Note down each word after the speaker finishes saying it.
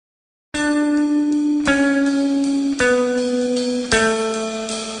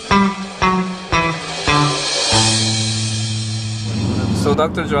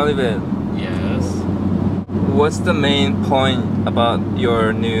Dr. Jolivet, Yes. what's the main point about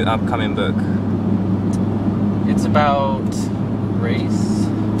your new upcoming book? It's about race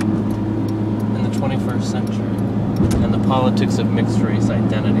in the 21st century and the politics of mixed race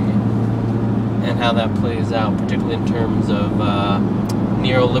identity and how that plays out, particularly in terms of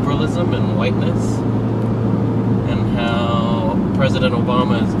neoliberalism and whiteness, and how President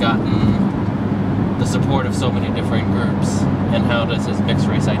Obama has gotten the support of so many different groups, and how does his mixed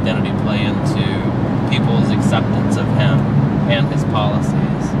race identity play into people's acceptance of him and his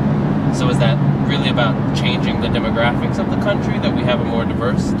policies. So is that really about changing the demographics of the country, that we have a more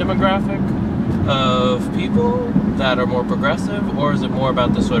diverse demographic of people that are more progressive, or is it more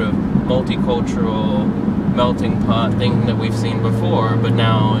about the sort of multicultural melting pot thing that we've seen before, but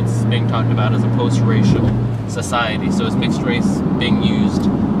now it's being talked about as a post-racial society? So is mixed race being used,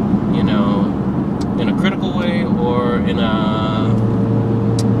 you know, in a critical way, or in a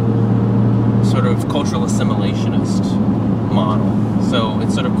sort of cultural assimilationist model? So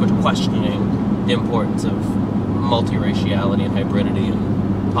it's sort of questioning the importance of multiraciality and hybridity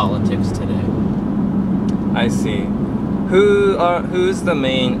in politics today. I see. Who's the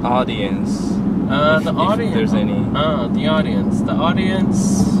main audience? The audience. If there's any. The audience. The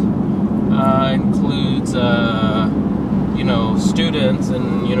audience includes, you know, students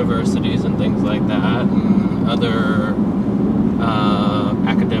and universities and things like that, and other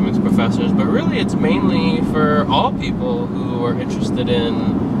academics, professors. But really, it's mainly for all people who are interested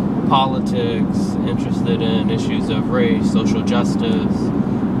in politics, interested in issues of race, social justice,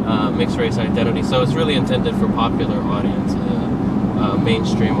 mixed race identity. So it's really intended for popular audience,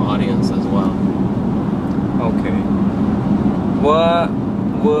 mainstream audience as well. Okay.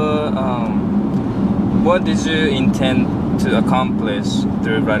 What did you intend to accomplish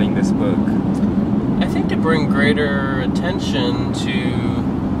through writing this book? I think to bring greater attention to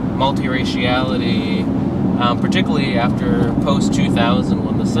multiraciality, particularly after post-2000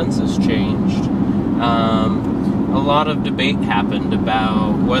 when the census changed. A lot of debate happened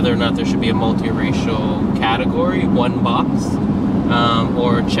about whether or not there should be a multiracial category, one box,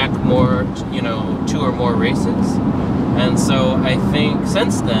 or check more, you know, 2 or more races. And so I think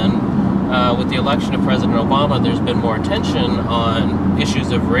since then, with the election of President Obama, there's been more attention on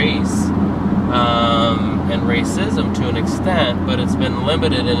issues of race and racism to an extent, but it's been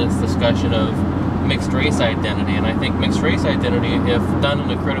limited in its discussion of mixed race identity. And I think mixed race identity, if done in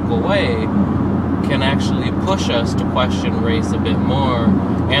a critical way, can actually push us to question race a bit more,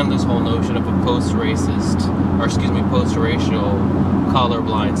 and this whole notion of a post-racial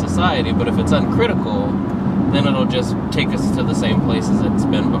colorblind society. But if it's uncritical, then it'll just take us to the same places it's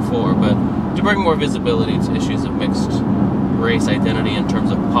been before. But to bring more visibility to issues of mixed race identity in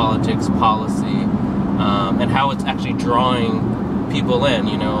terms of politics, policy, and how it's actually drawing people in.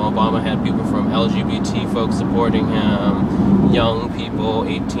 You know, Obama had people from LGBT folks supporting him, young people,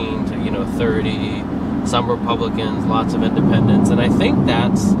 18 to, 30, some Republicans, lots of independents. And I think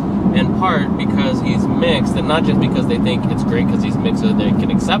that's in part because he's mixed, and not just because they think it's great because he's mixed so they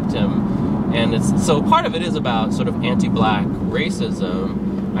can accept him. And so part of it is about sort of anti-black racism.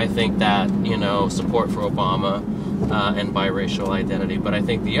 I think that, support for Obama and biracial identity. But I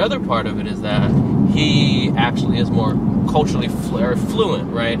think the other part of it is that he actually is more culturally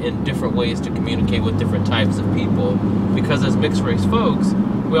fluent, right, in different ways to communicate with different types of people. Because as mixed race folks,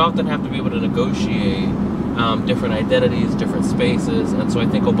 we often have to be able to negotiate different identities, different spaces. And so I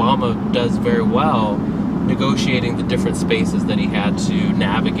think Obama does very well negotiating the different spaces that he had to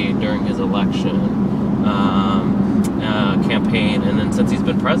navigate during his election campaign. And then since he's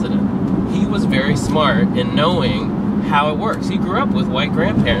been president, he was very smart in knowing how it works. He grew up with white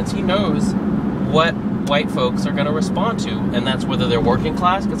grandparents. He knows what white folks are going to respond to, and that's whether they're working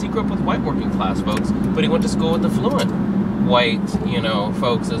class, because he grew up with white working class folks, but he went to school with the fluent white,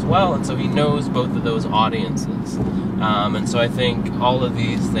 folks as well, and so he knows both of those audiences. And so I think all of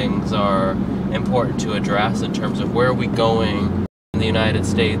these things are important to address in terms of where are we going in the United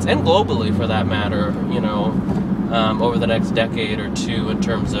States, and globally for that matter, over the next decade or two, in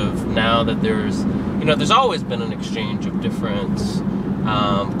terms of now that there's always been an exchange of different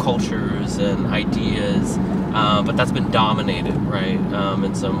cultures and ideas, but that's been dominated, right,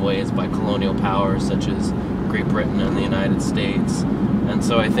 in some ways by colonial powers such as Great Britain and the United States. And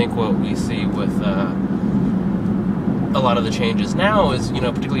so I think what we see with a lot of the changes now is,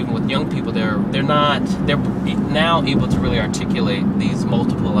 particularly even with young people, they're now able to really articulate these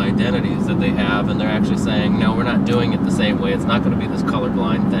multiple identities that they have, and they're actually saying, no, we're not doing it the same way. It's not going to be this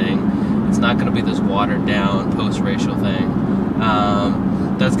colorblind thing. It's not going to be this watered down post-racial thing.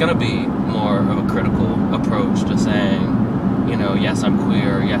 There's going to be more of a critical approach to saying, yes, I'm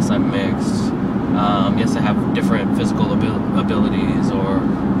queer, yes, I'm mixed, yes, I have different physical abilities or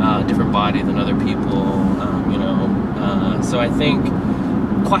different body than other people, so I think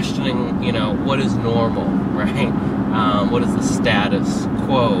questioning, what is normal, right? What is the status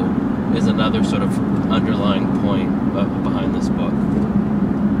quo is another sort of underlying point behind this book.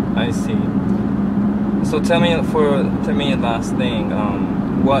 I see. So tell me a last thing.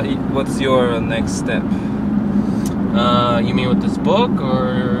 What's your next step? You mean with this book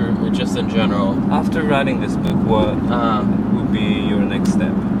or just in general? After writing this book, what would be your next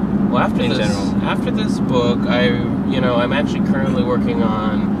step? Well, after this book, I'm actually currently working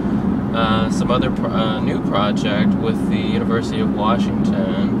on some other new project with the University of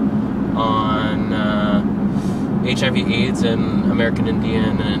Washington on HIV/AIDS in American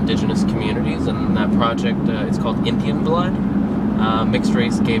Indian and Indigenous communities, and that project it's called Indian Blood, mixed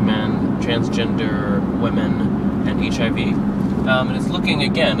race, gay men, transgender women, and HIV. And it's looking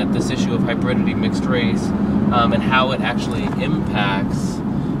again at this issue of hybridity, mixed race, and how it actually impacts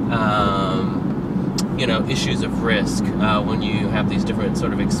issues of risk when you have these different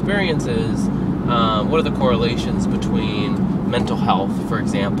sort of experiences. What are the correlations between mental health, for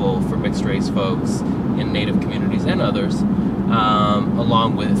example, for mixed race folks in Native communities and others,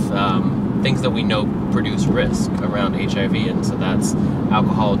 along with things that we know produce risk around HIV, and so that's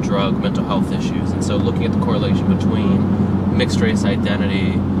alcohol, drug, mental health issues. And so looking at the correlation between mixed race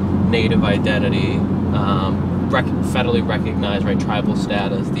identity, Native identity, federally recognized, right, tribal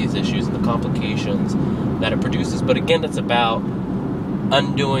status, these issues and the complications that it produces. But again, it's about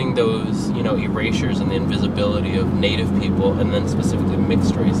undoing those, erasures and the invisibility of Native people, and then specifically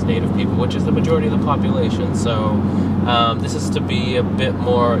mixed race Native people, which is the majority of the population. So this is to be a bit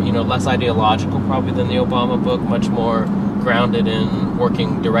more, less ideological probably than the Obama book, much more grounded in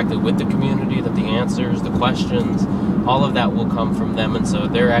working directly with the community, that the answers, the questions, all of that will come from them. And so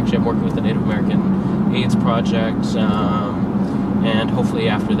I'm working with the Native American AIDS Project, and hopefully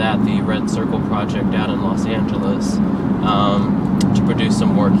after that the Red Circle Project out in Los Angeles, to produce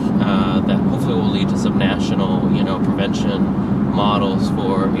some work that hopefully will lead to some national, prevention models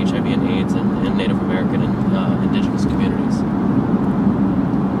for HIV and AIDS in Native American and Indigenous communities.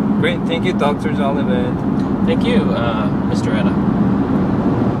 Great, thank you, Dr. Jolivet. Thank you, Mr. Etta.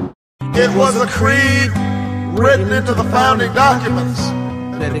 It was a creed written into the founding documents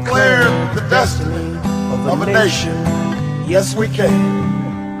that declared the destiny of a nation. Yes, we can.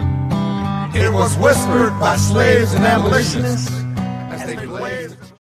 It was whispered by slaves and abolitionists